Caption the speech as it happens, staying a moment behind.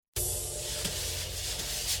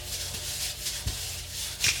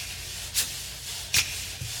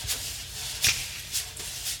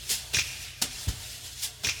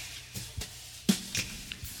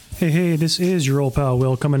Hey, this is your old pal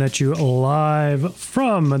Will coming at you live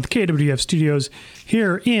from the KWF studios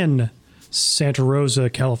here in Santa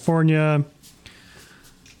Rosa, California.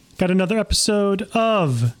 Got another episode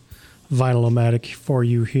of Vinyl-O-Matic for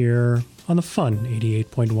you here on the fun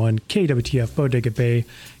 88.1 KWTF Bodega Bay,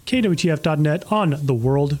 KWTF.net on the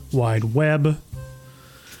World Wide Web.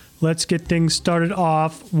 Let's get things started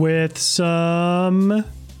off with some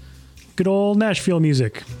good old Nashville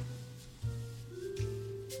music.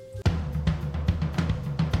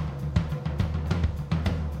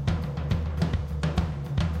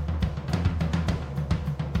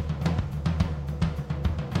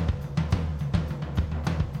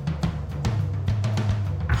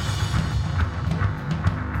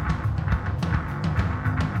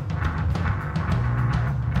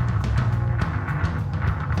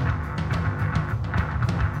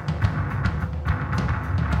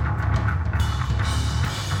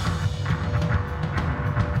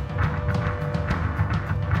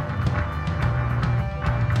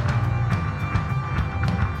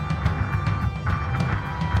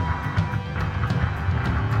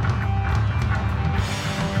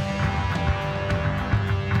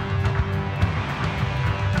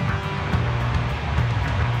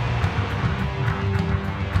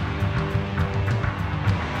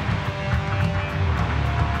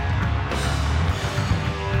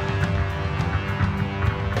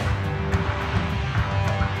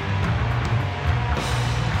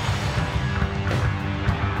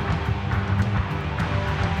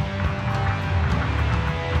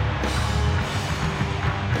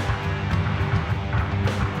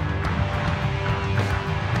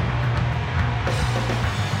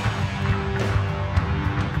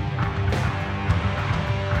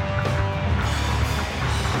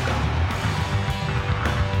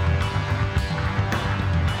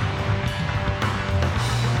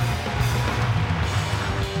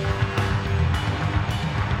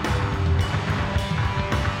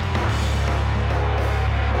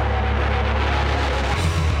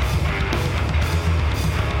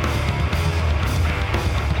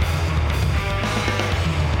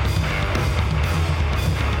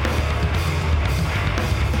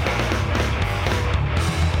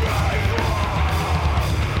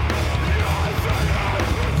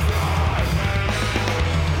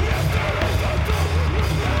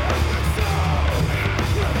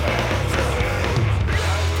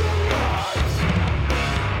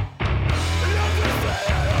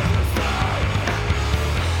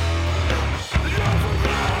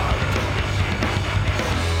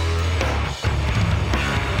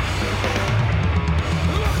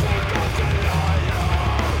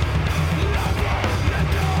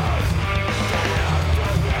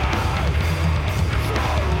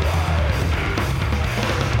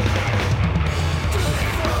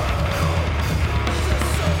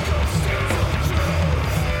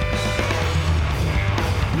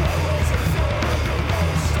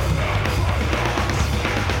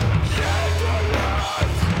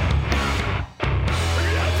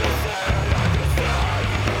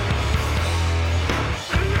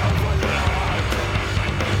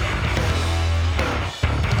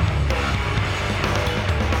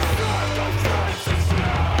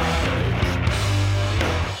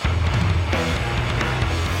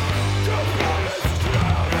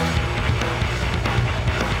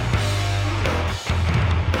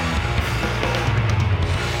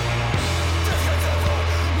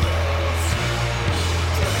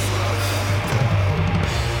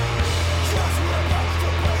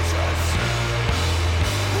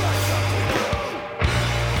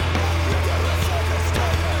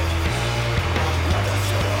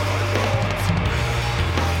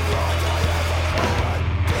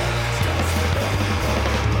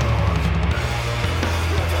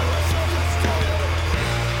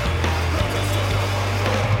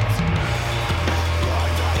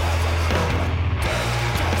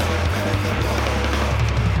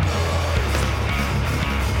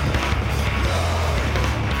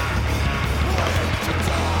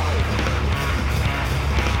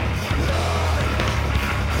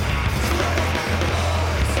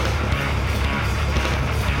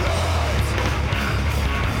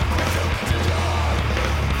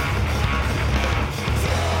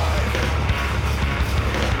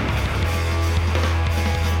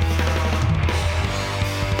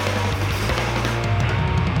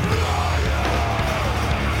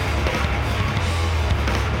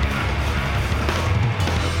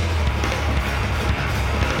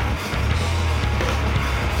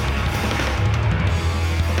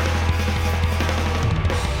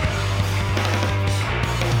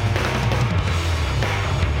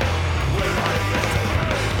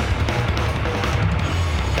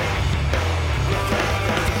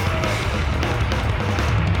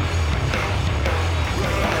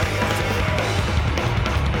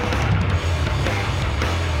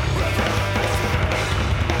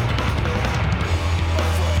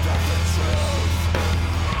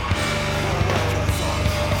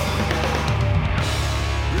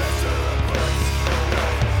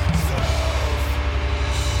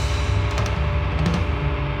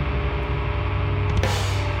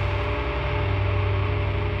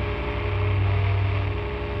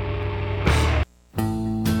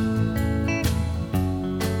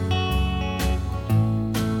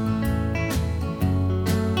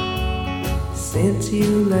 Since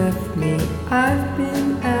you left me, I've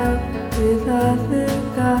been out with other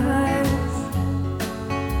guys,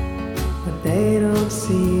 but they don't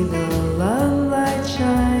see the love light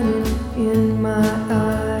shining in my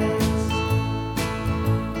eyes.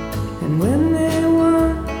 And when they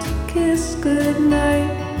want to kiss goodnight,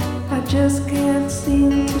 I just can't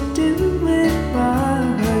seem to do it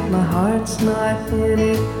right. My heart's not in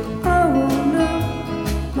it, oh no,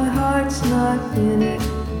 my heart's not in it.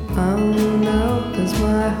 Oh no, 'cause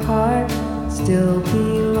my heart still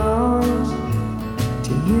belongs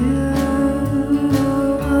to you.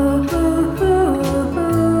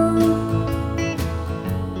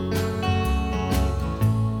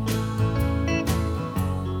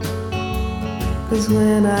 'Cause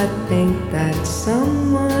when I think that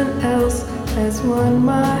someone else has won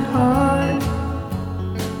my heart,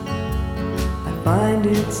 I find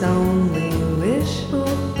it's only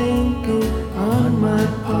wishful thinking on my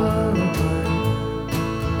part.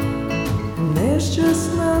 And there's just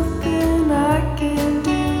nothing I can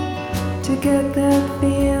do to get that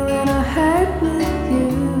feeling I had with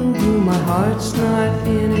you. My heart's not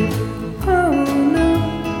in it, oh no,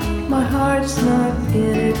 my heart's not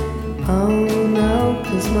in it, oh no,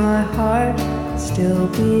 'cause my heart still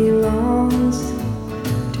belongs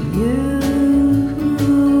to you.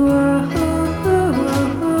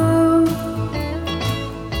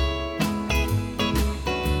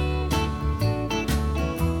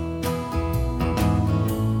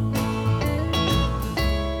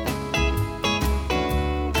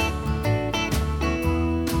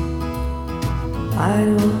 I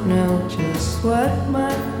don't know just what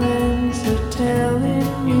my friends are telling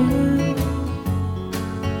you,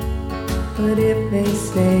 but if they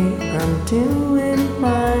say I'm doing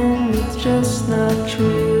fine, it's just not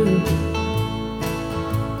true.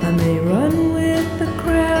 I may run with the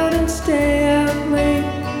crowd and stay out late,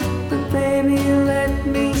 but baby, let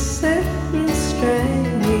me set you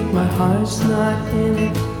straight. My heart's not in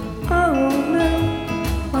it, oh no,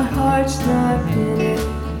 my heart's not in it,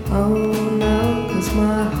 oh no, 'cause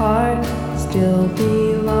my heart still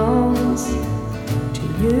belongs to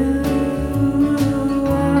you.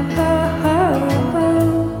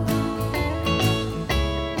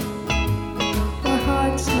 My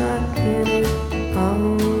heart's not in it, oh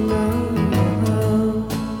no.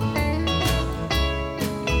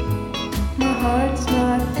 My heart's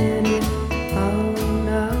not in it, oh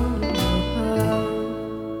no.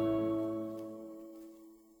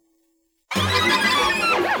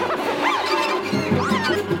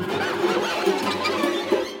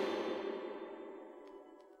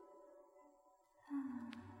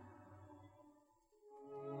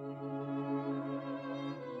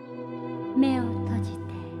 目を閉じて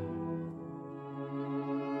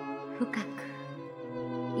深く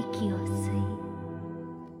息を吸い、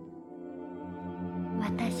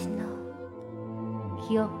私の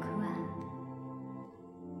記憶は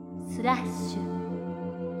スラッシュ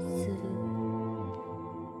する。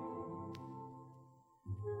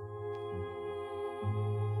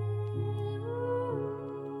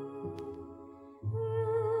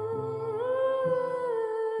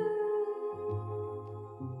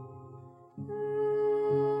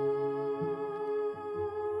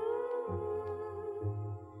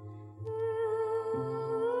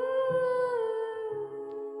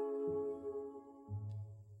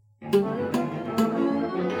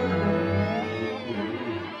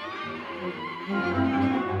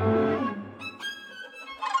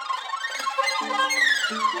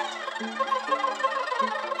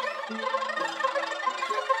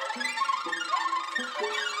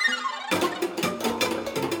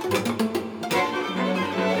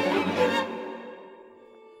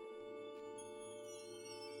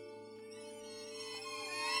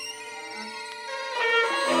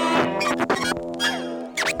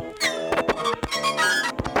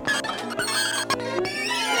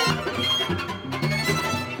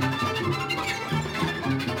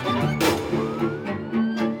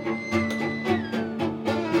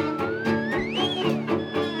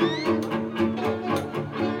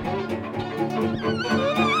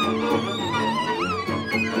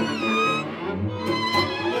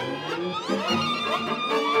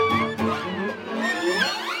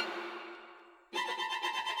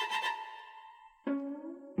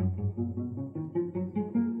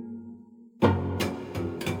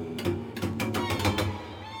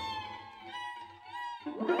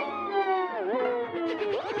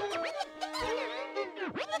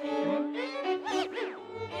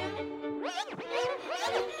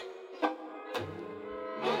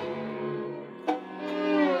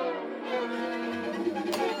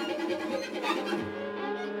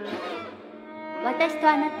私と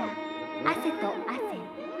あなた、汗と汗、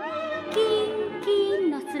キーンキー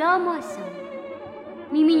ンのスローモーション、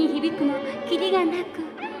耳に響くのキリがなく、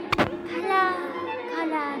カラーカ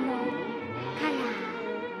ラーのカラー。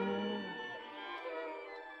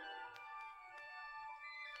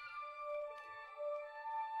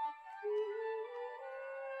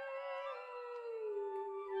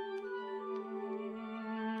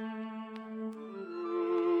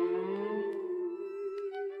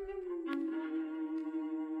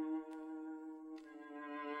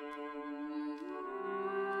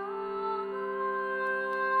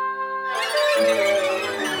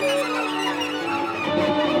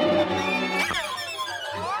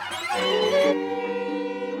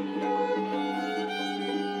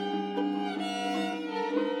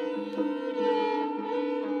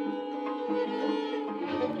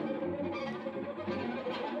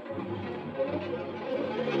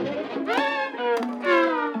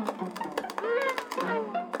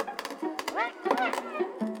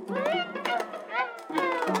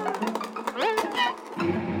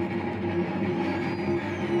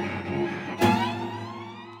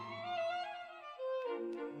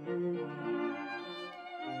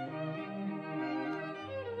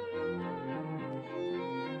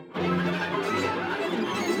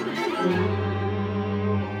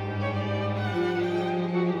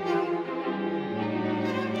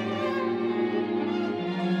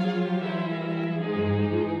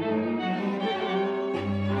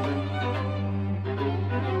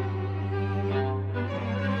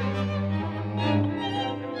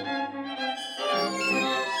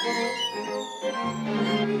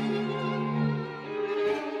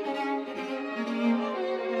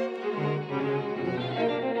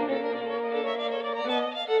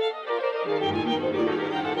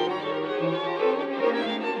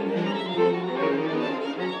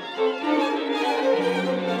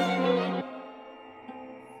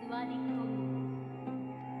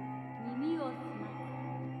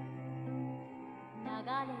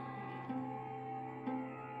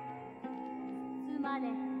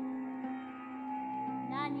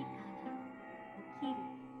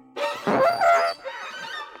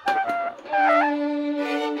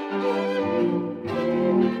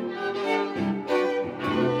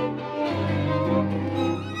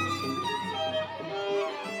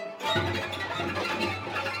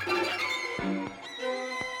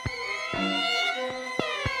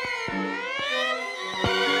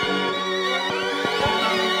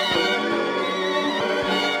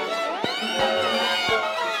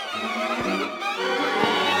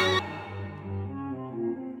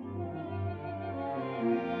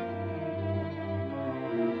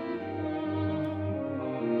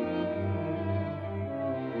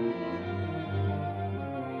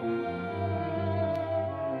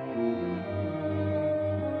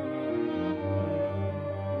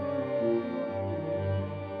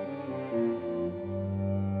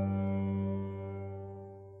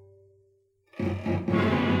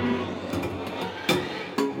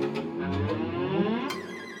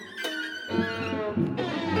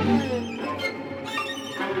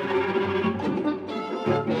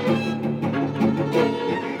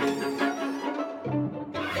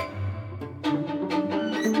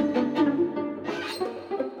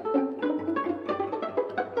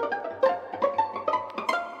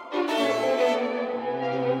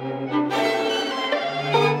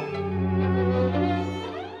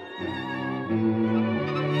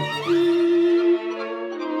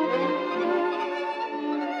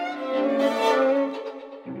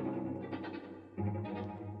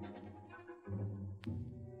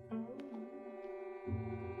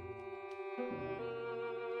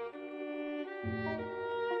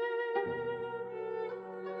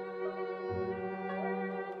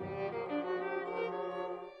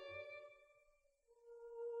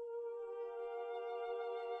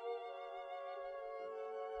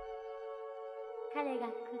彼が来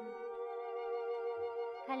る。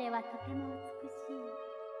彼はとても美しい。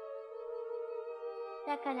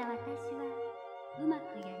だから私はうま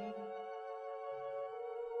くやれる。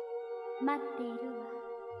待っているわ。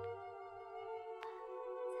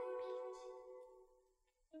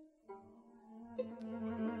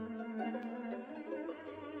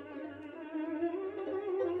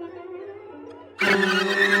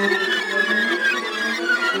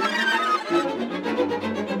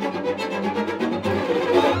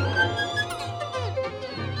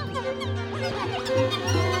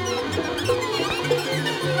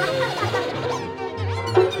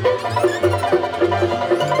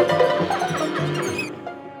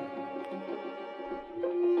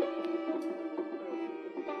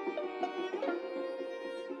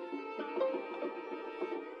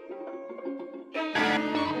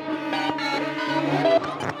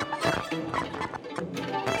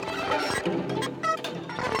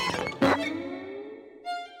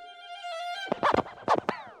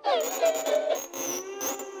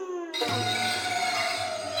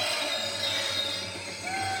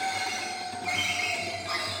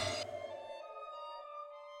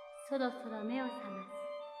そろそろ目を覚ます。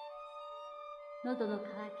喉の渇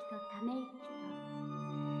きとため息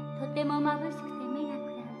と、とても眩しくて目がく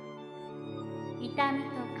らむ痛みと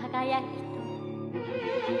輝きと。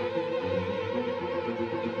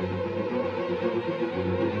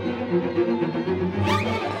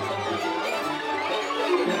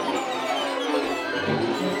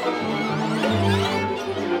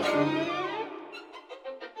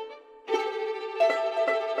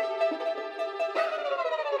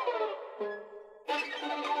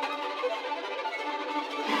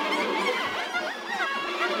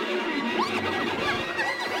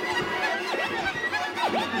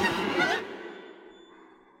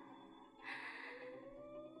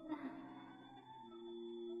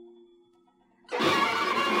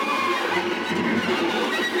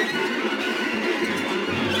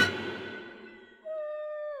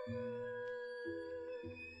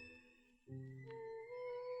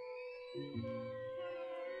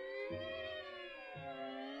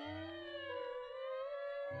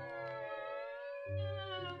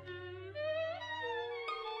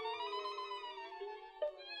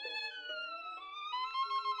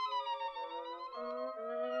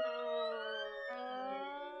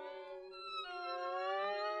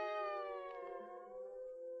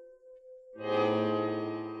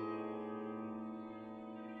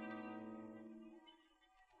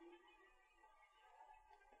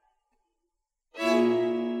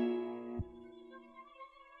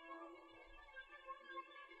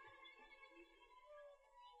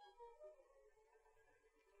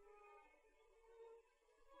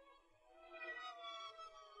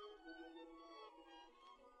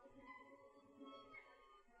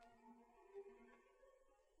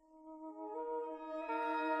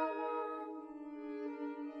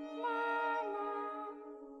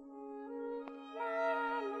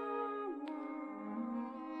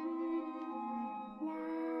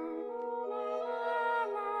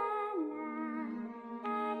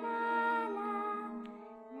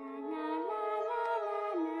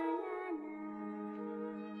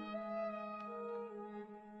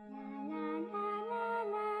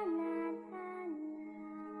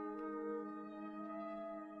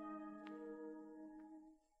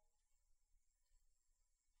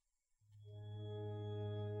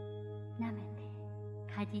舐めて、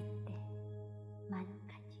かじって、丸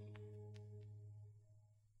かじる。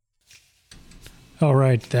All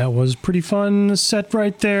right, that was pretty fun set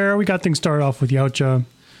right there. We got things started off with Yautja,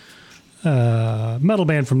 metal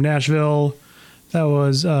band from Nashville. That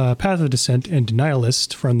was Path of Descent and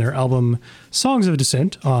Denialist from their album Songs of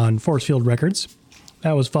Descent on Force Field Records.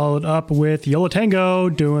 That was followed up with Yo La Tengo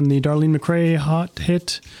doing the Darlene McRae hot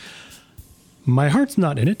hit My Heart's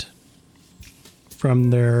Not In It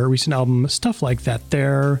from their recent album Stuff Like That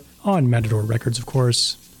there on Matador Records, of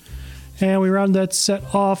course. And we round that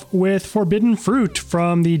set off with Forbidden Fruit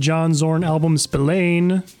from the John Zorn album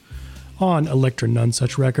Spillane on Electra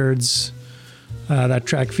Nonesuch Records. That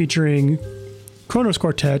track featuring Kronos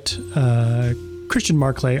Quartet, Christian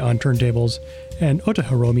Marclay on turntables, and Ota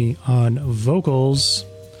Hiromi on vocals.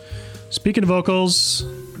 Speaking of vocals,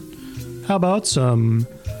 how about some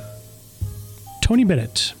Tony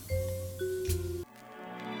Bennett?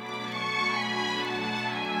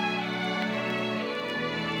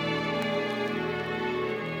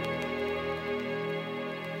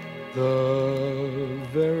 The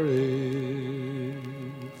very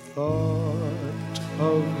thought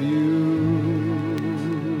of you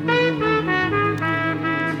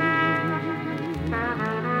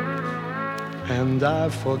and I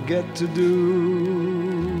forget to do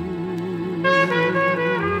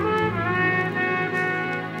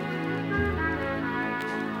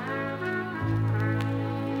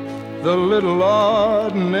the little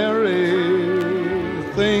ordinary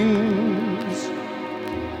things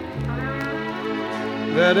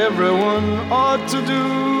that everyone ought to do.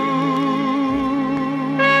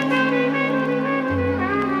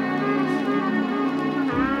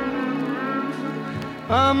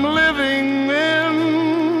 I'm living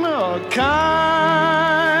in a kind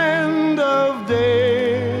of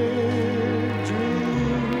daydream.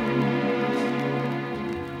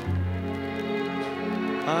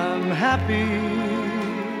 I'm happy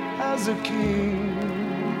as a king,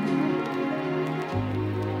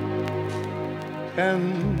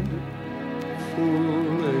 and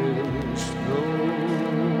foolish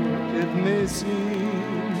though it may seem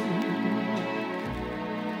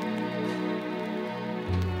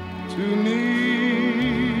to me,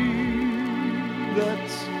 that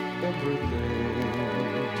everything.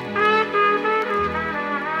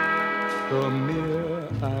 The mere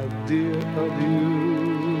idea of you.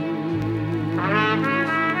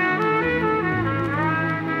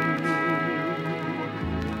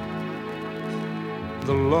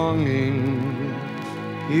 The longing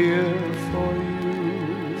here for you.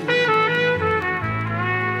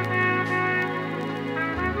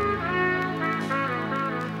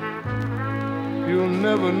 You'll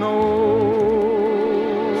never know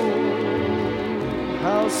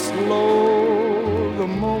how slow the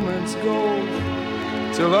moments go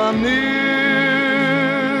till I'm near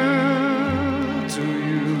to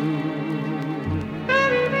you.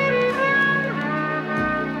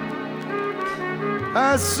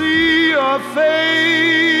 I see your face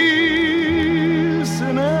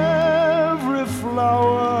in every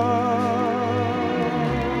flower.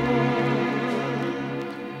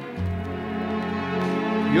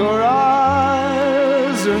 Your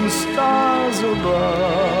eyes and stars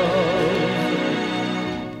above.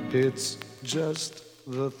 It's just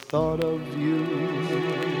the thought of you,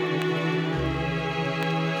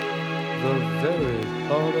 the very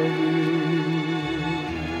thought of you,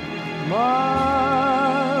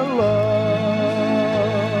 my love.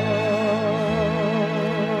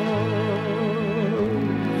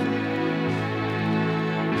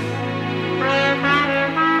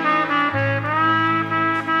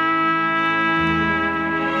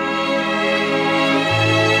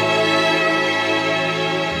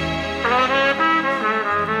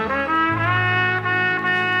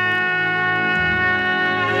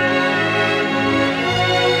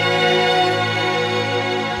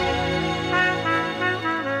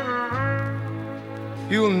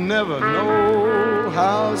 You'll never know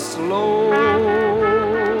how slow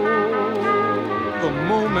the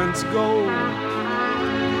moments go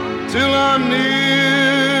till I'm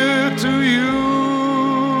near to you.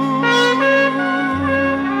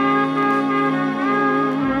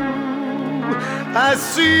 I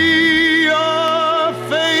see your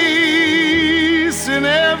face in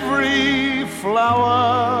every flower.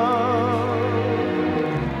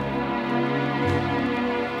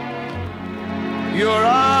 Your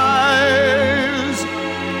eyes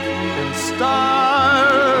and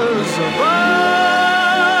stars above.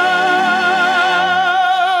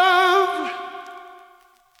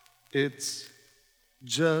 It's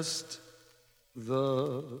just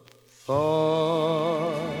the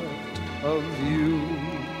thought of you,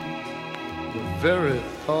 the very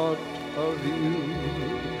thought of you,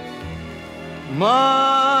 my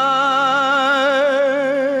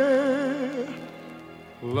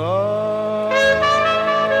love.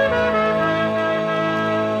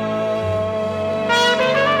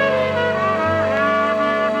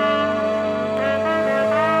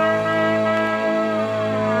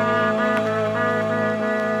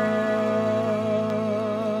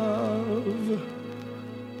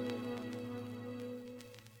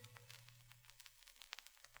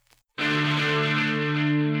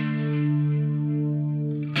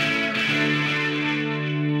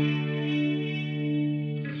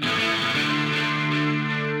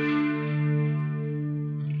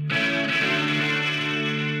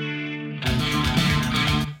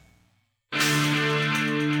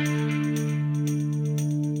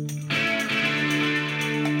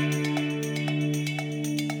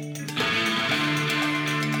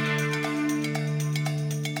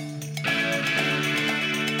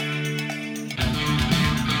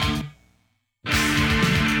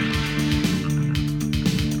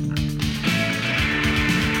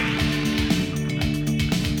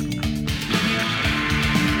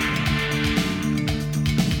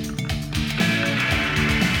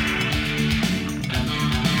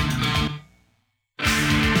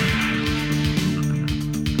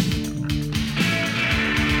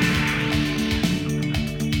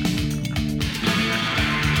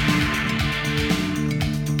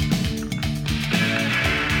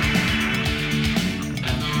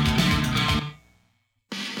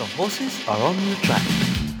 Horses are on the track.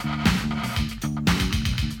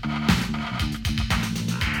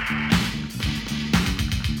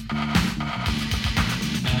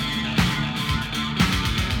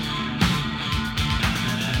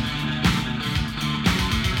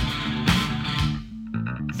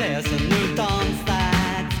 There's a new dance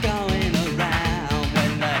that's going around.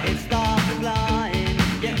 When the hits start flying,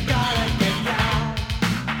 you gotta get down.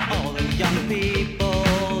 All the young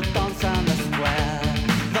people dance on the square.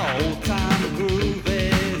 The old time groove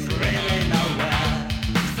is really nowhere.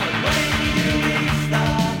 So when you reach the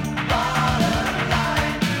bottom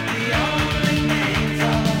line, the only thing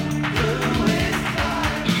to do is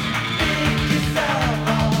climb. Pick yourself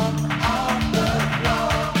up off the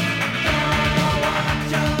floor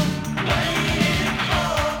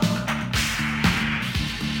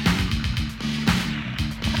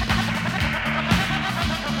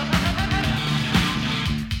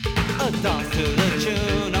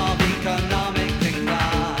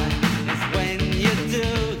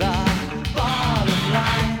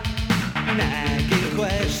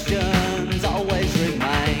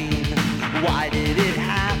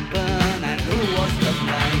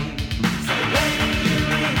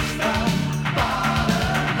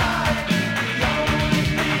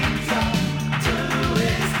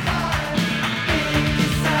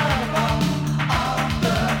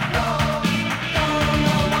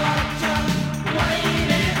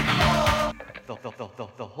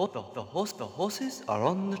The horses are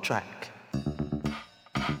on the track.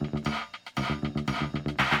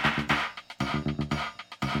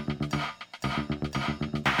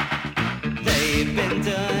 They've been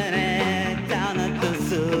doing it down at the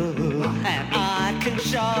zoo, and I can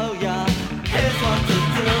show ya. Here's what to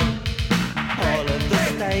do. All of the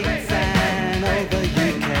states and over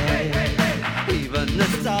UK, even the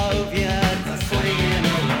Soviets are swinging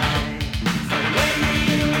away. So when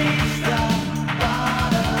you reach the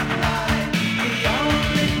bottom line, the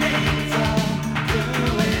only thing to do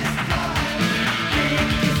is climb. Pick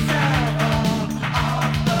yourself up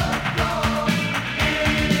off the floor.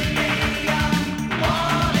 Anything you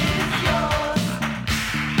want is yours.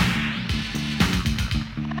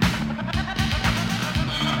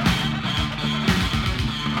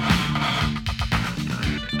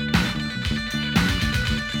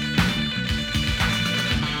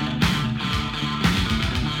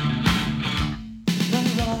 The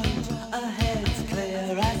road ahead's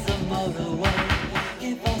clear as a motorway.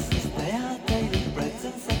 Give us to stay outdated breaks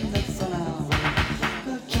and send us on our way.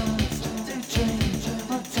 Good chance to dream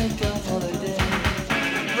or take a holiday.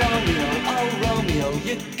 Romeo, oh Romeo,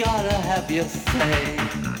 you gotta have your say.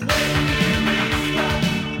 When you reach the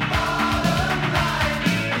bottom line,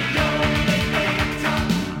 the only thing to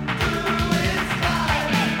do is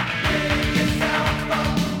climb. Pick yourself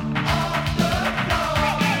up off the floor.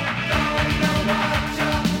 Don't know what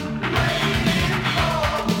you're waiting for.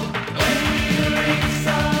 When you reach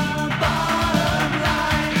the bottom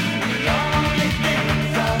line, the only thing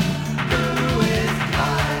to do is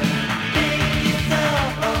climb. Pick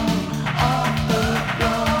yourself up off the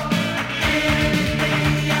floor.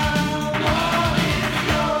 Anything you want is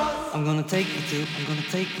yours. I'm gonna take you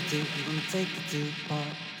to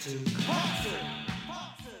part two.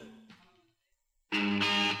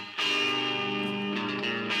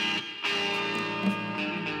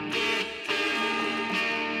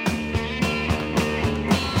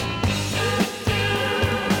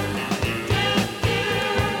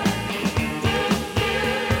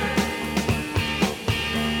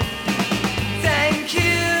 Thank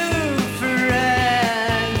you,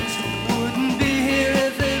 friends. Wouldn't be here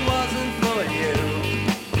if it wasn't for you.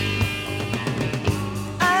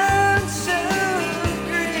 I'm so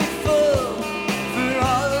grateful for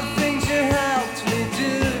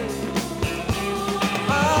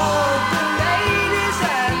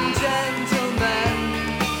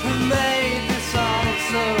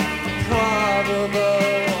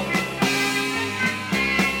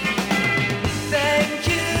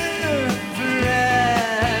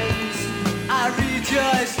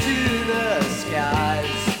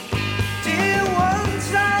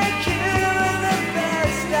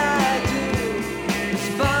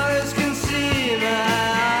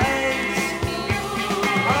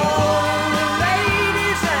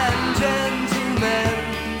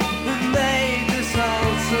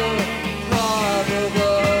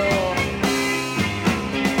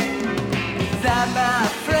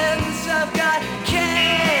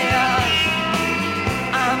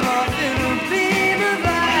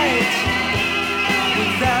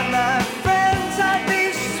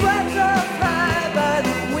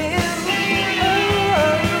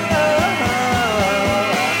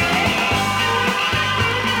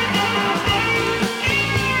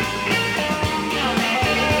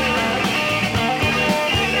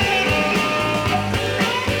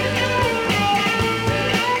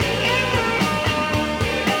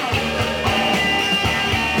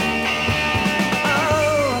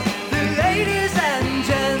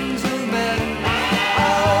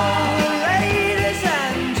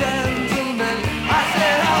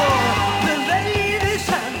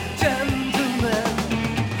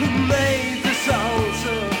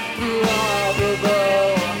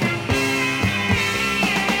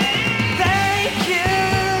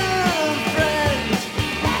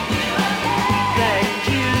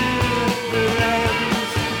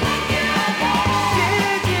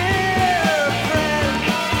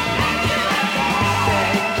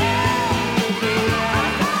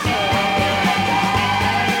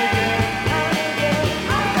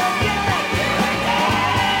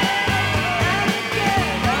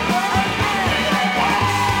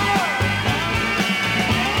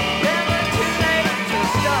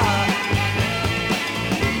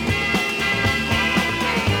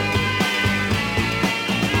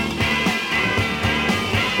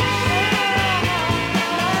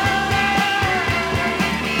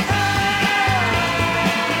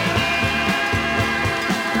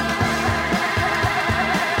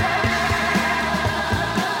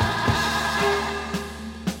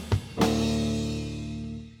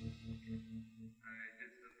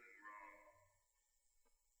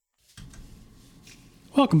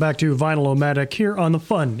Welcome back to Vinyl-O-Matic here on the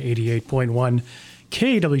Fun 88.1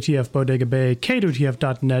 KWTF Bodega Bay,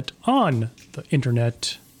 KWTF.net on the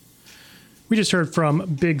internet. We just heard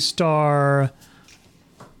from Big Star,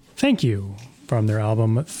 Thank You, from their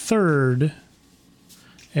album Third,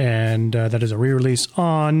 and that is a re-release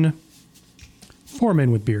on Four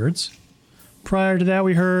Men with Beards. Prior to that,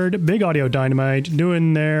 we heard Big Audio Dynamite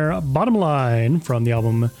doing their Bottom Line from the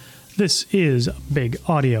album This Is Big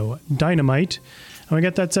Audio Dynamite. And we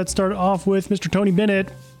got that set started off with Mr. Tony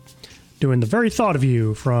Bennett doing The Very Thought of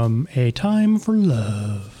You from A Time for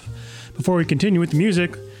Love. Before we continue with the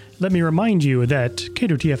music, let me remind you that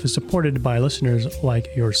KWTF is supported by listeners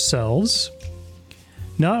like yourselves.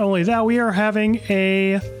 Not only that, we are having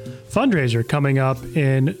a fundraiser coming up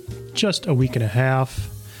in just a week and a half.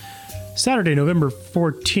 Saturday, November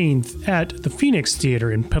 14th at the Phoenix Theater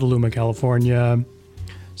in Petaluma, California.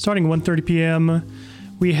 Starting 1:30 p.m.,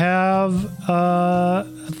 we have a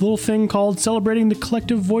little thing called Celebrating the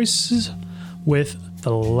Collective Voices with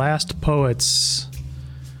the Last Poets,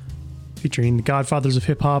 featuring the godfathers of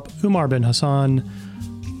hip-hop, Umar bin Hassan,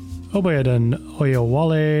 Obayadan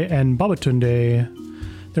Oyewale, and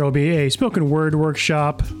Babatunde. There will be a spoken word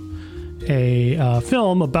workshop, a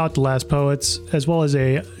film about the Last Poets, as well as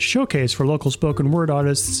a showcase for local spoken word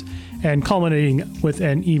artists, and culminating with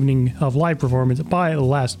an evening of live performance by the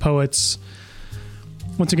Last Poets.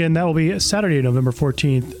 Once again, that will be Saturday, November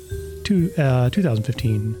 14th,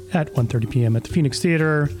 2015 at 1:30 p.m. at the Phoenix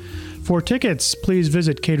Theater. For tickets, please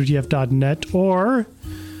visit kwtf.net or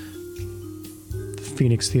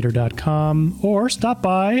phoenixtheater.com, or stop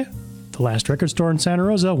by the Last Record Store in Santa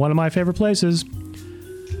Rosa, one of my favorite places.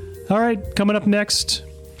 All right, coming up next,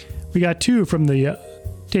 we got two from the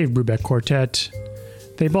Dave Brubeck Quartet.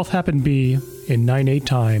 They both happen to be in 9/8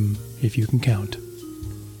 time, if you can count.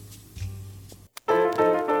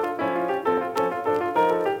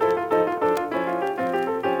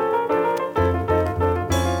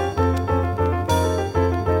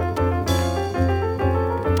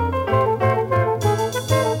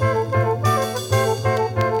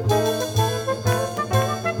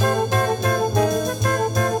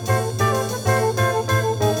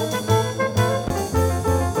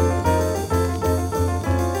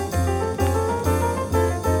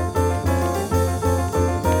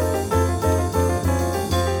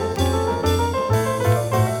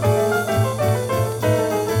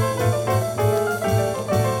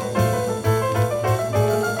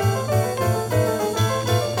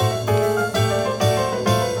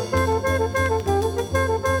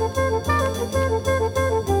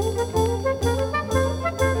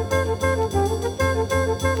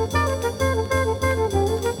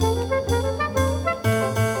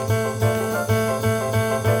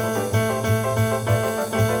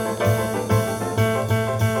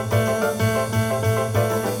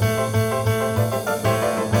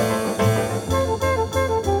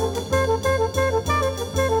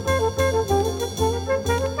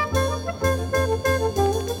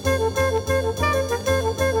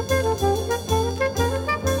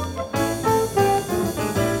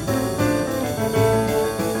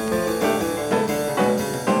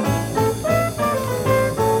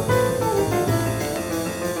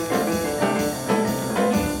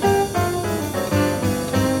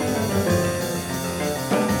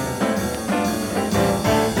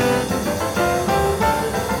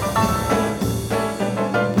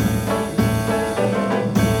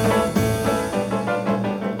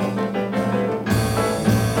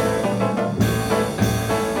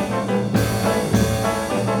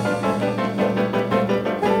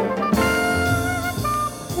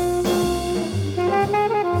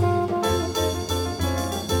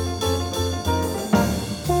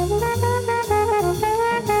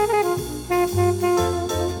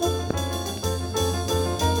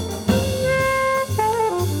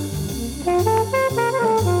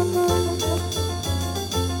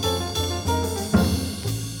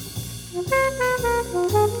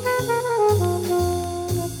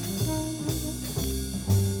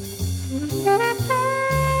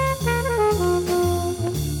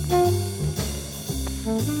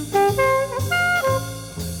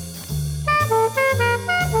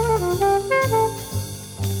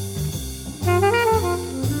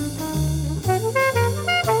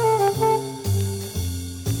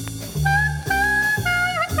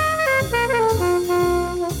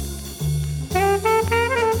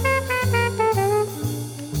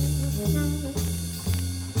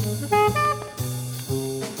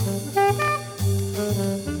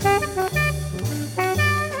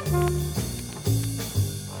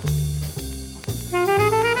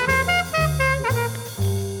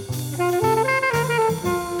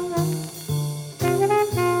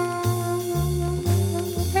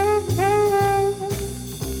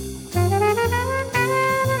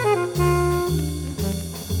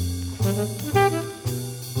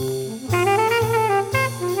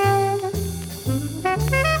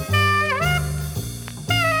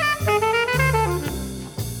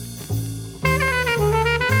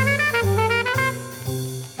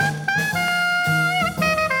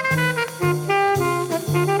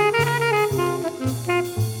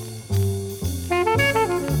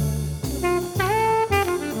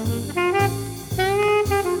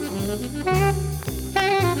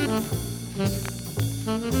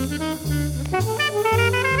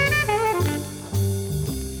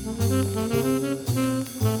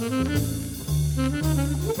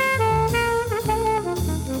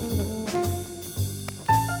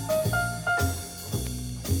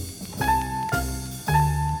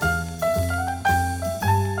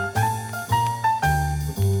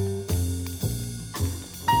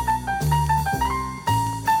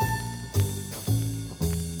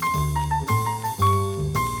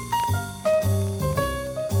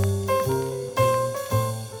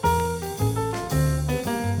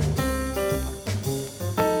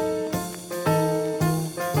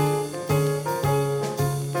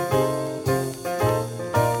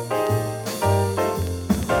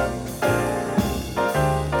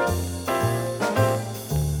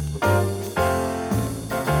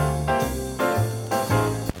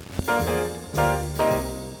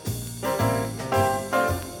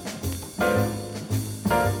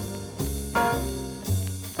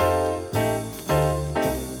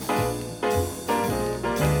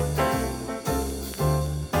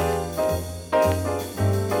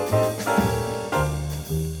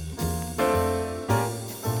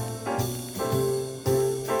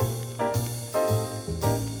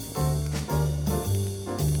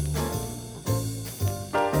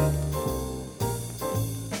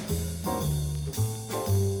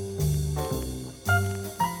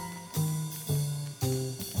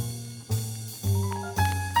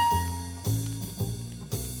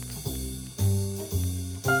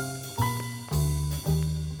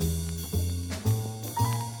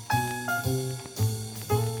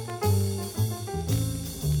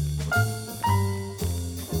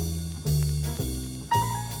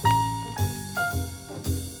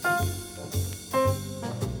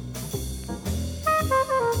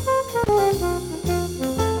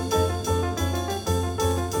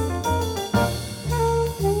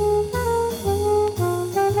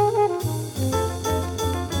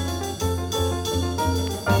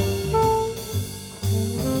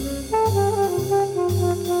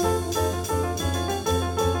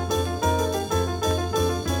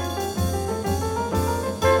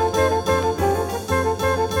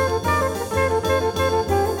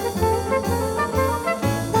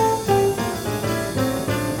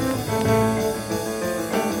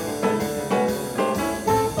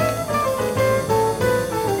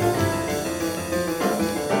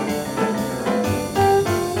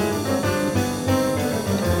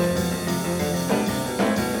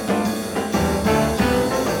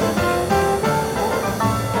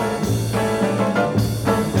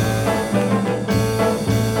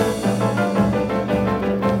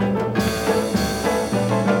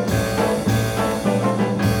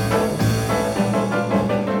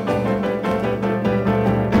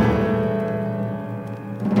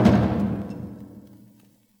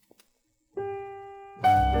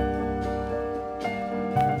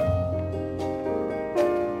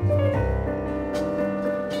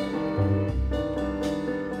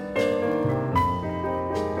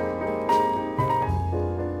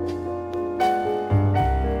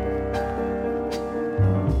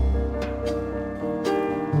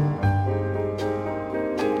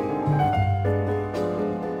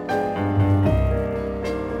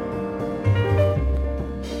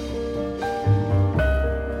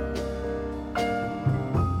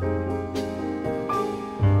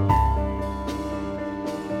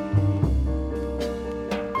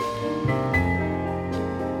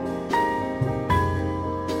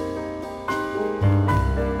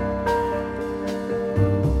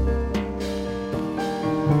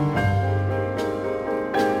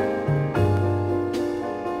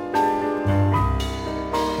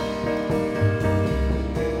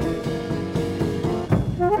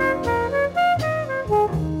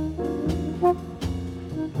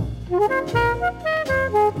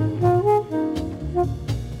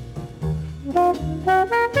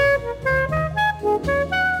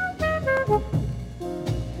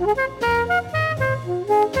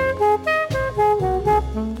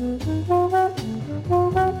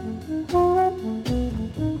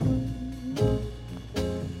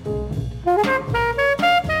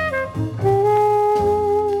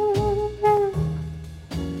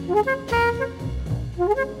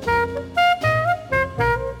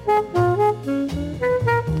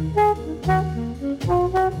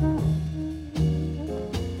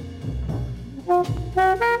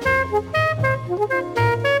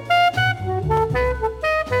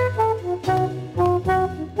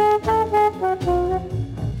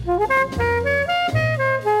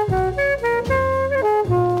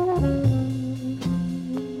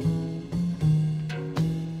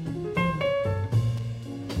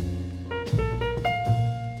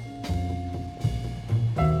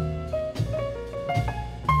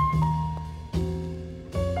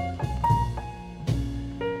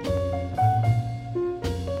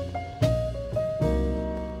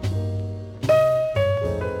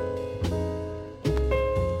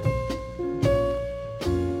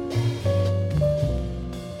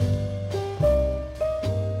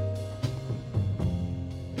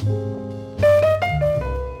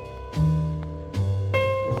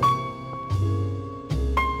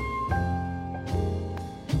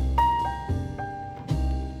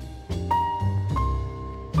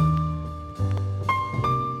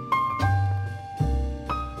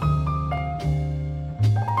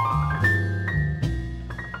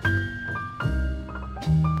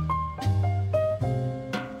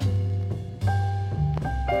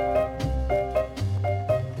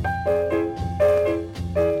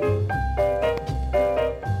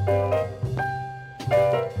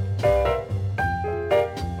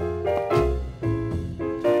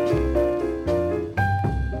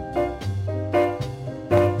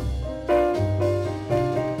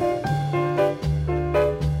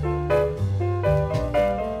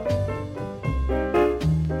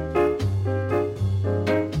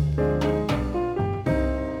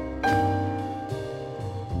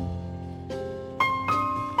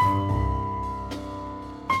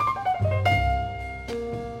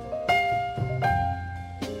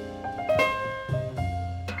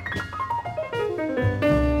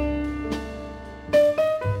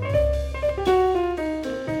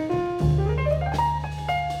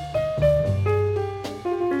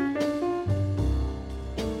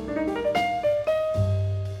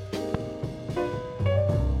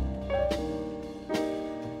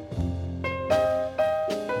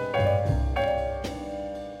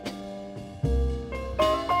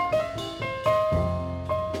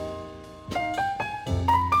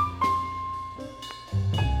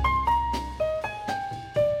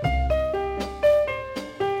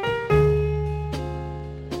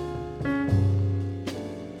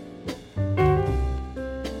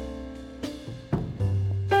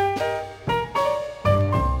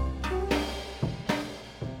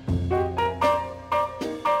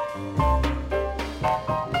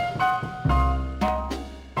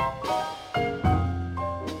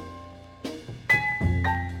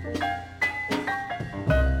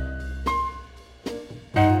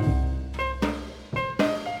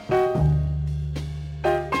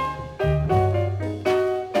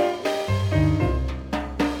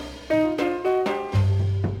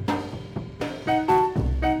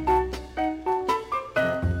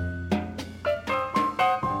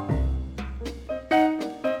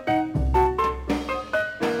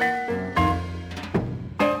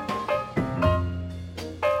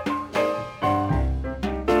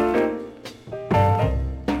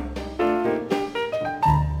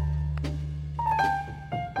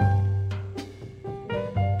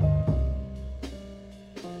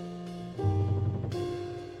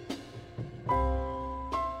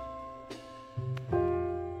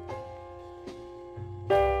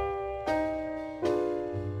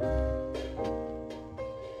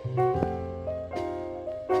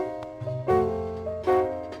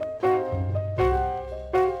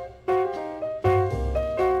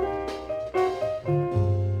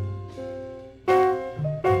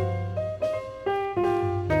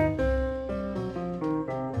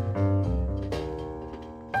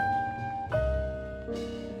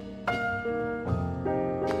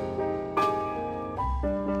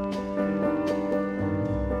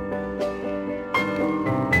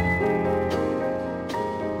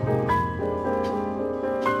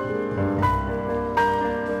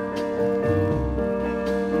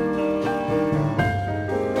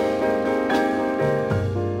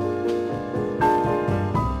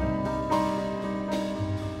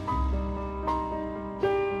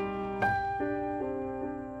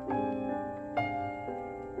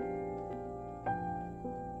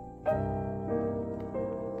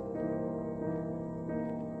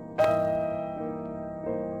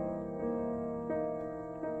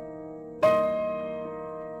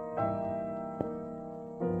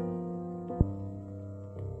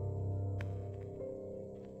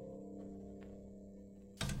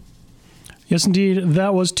 Yes, indeed.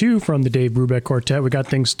 That was two from the Dave Brubeck Quartet. We got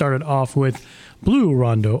things started off with Blue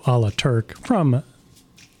Rondo a la Turk from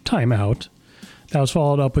Time Out. That was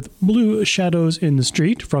followed up with Blue Shadows in the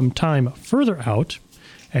Street from Time Further Out.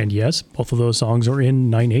 And yes, both of those songs are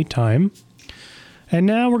in 9/8 time. And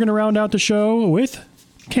now we're going to round out the show with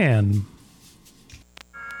Can.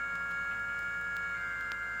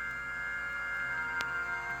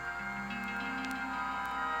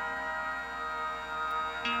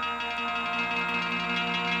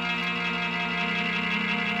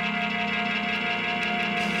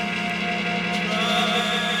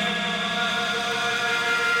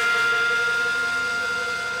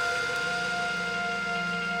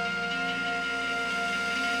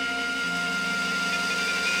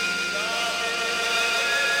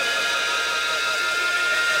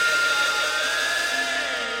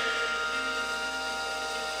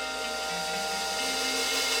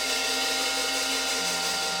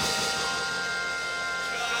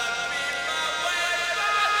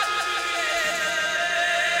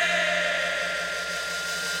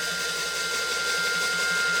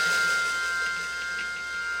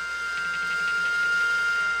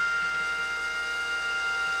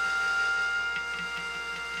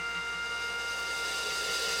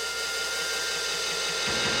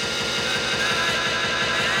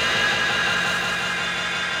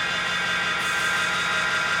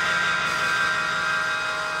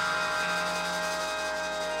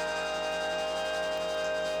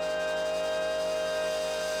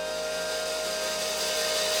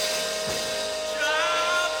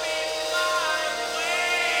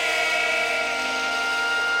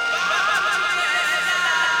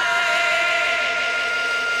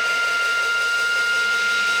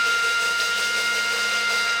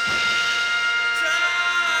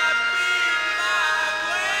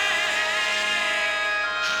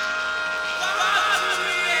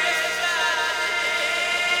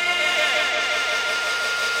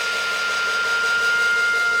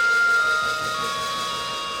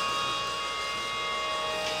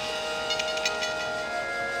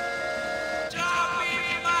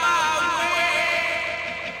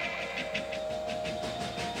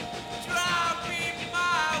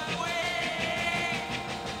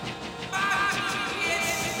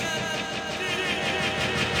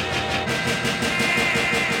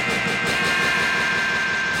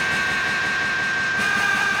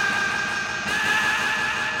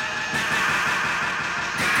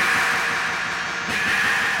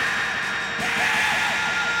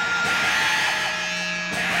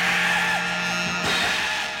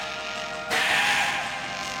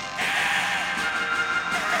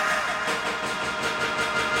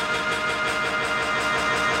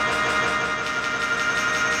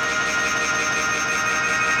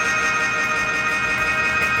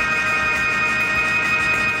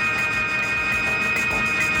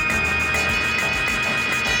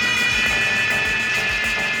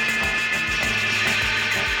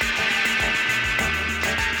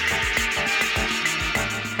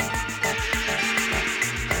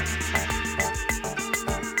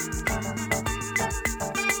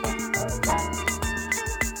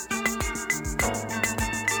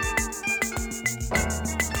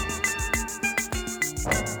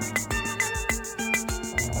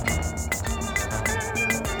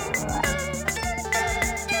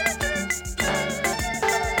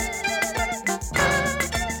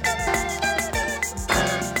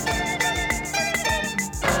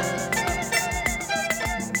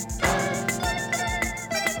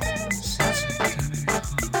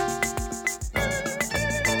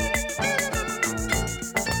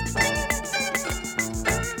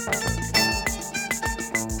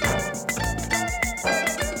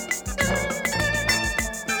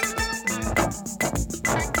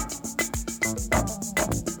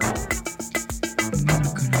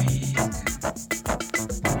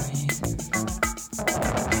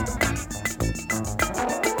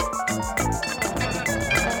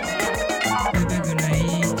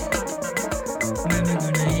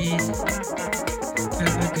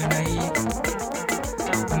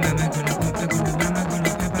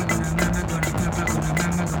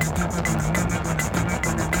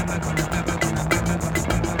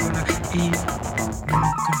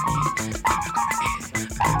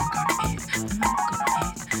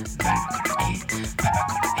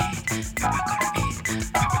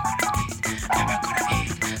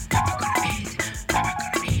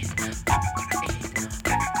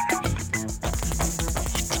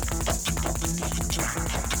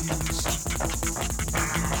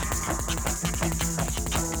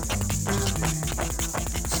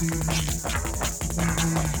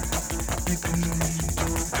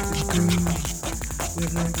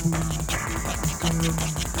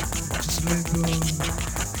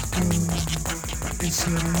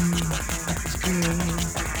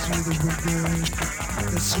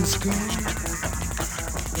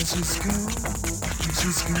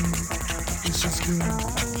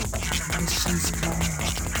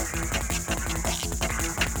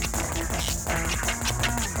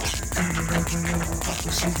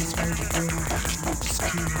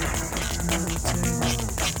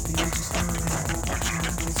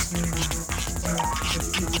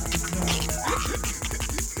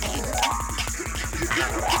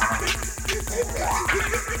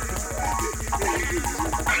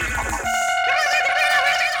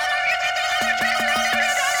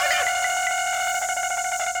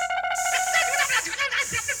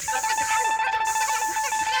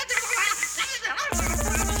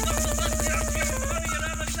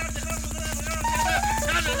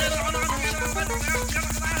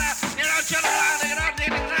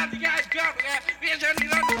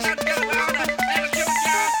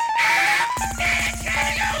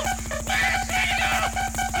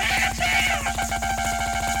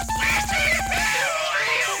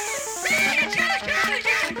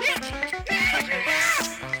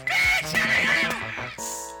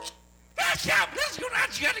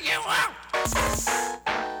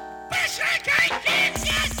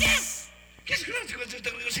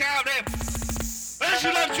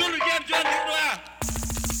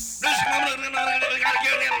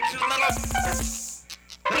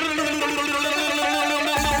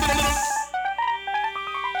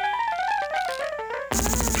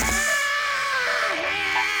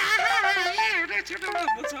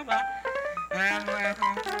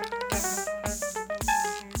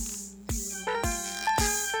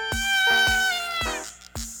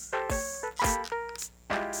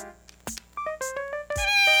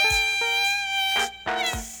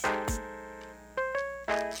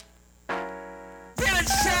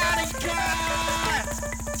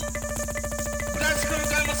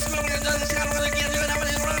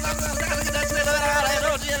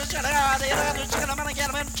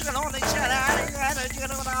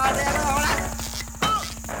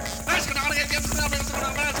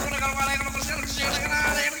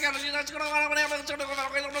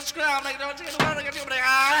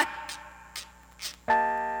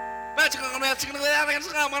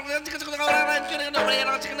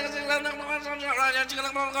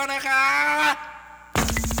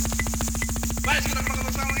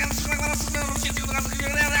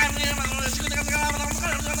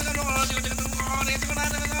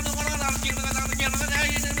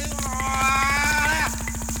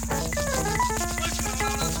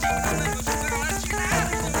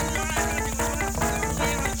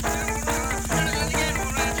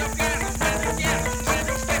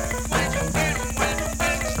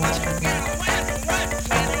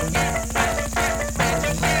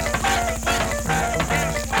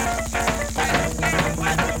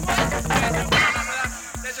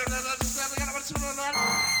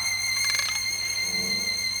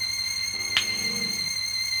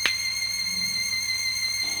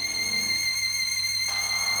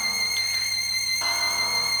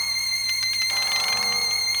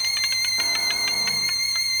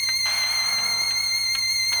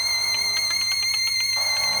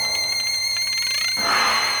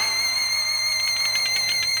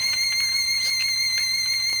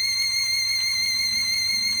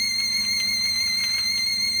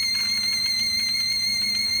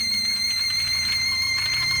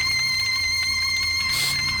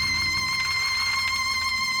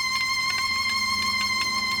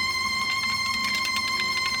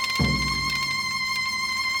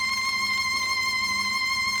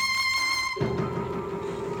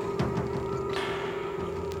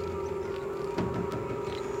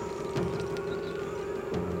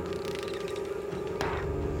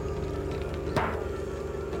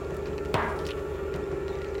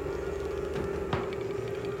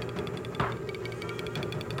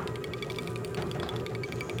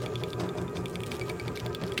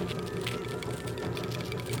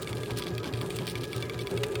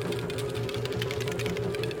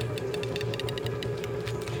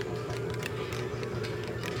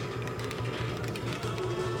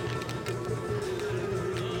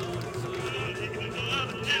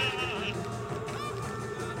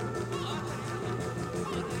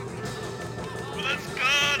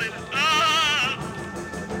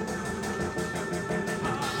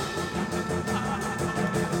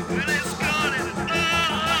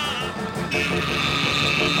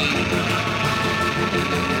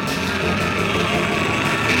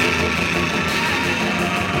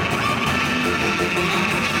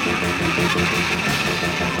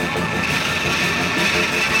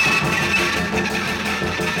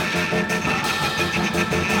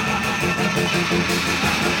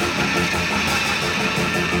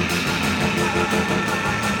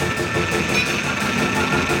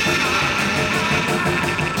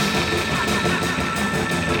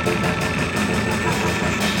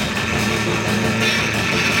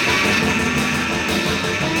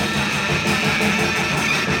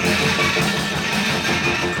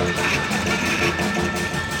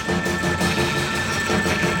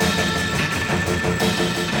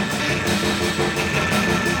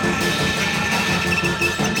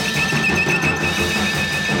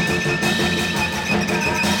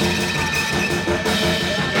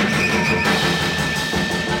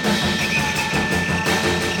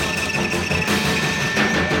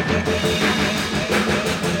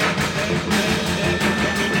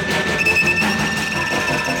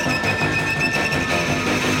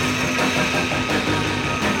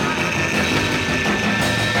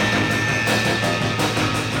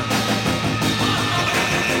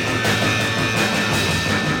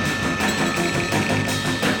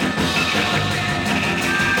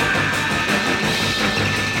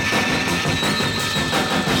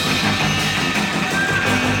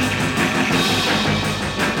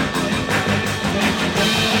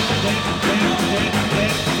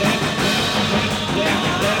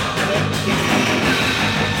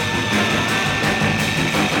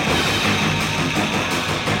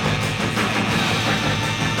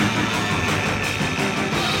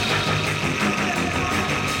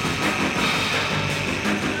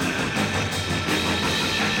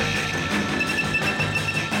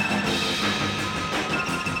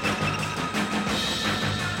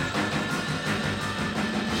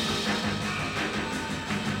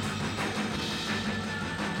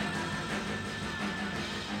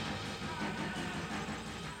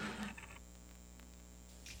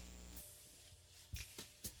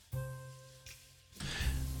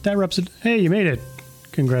 that wraps it. Hey, you made it.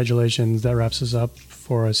 Congratulations. That wraps us up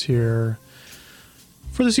for us here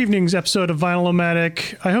for this evening's episode of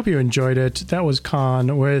Vinyl-O-Matic. I hope you enjoyed it. That was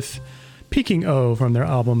Khan with Peking O from their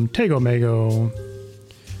album Tego Mago.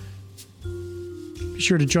 Be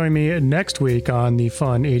sure to join me next week on the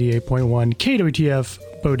fun 88.1 KWTF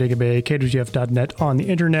Bodega Bay, KWTF.net on the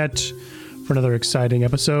internet for another exciting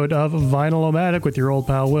episode of Vinyl-O-Matic with your old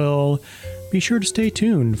pal Will. Be sure to stay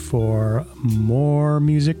tuned for more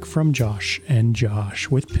music from Josh and Josh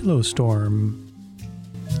with Pillow Storm.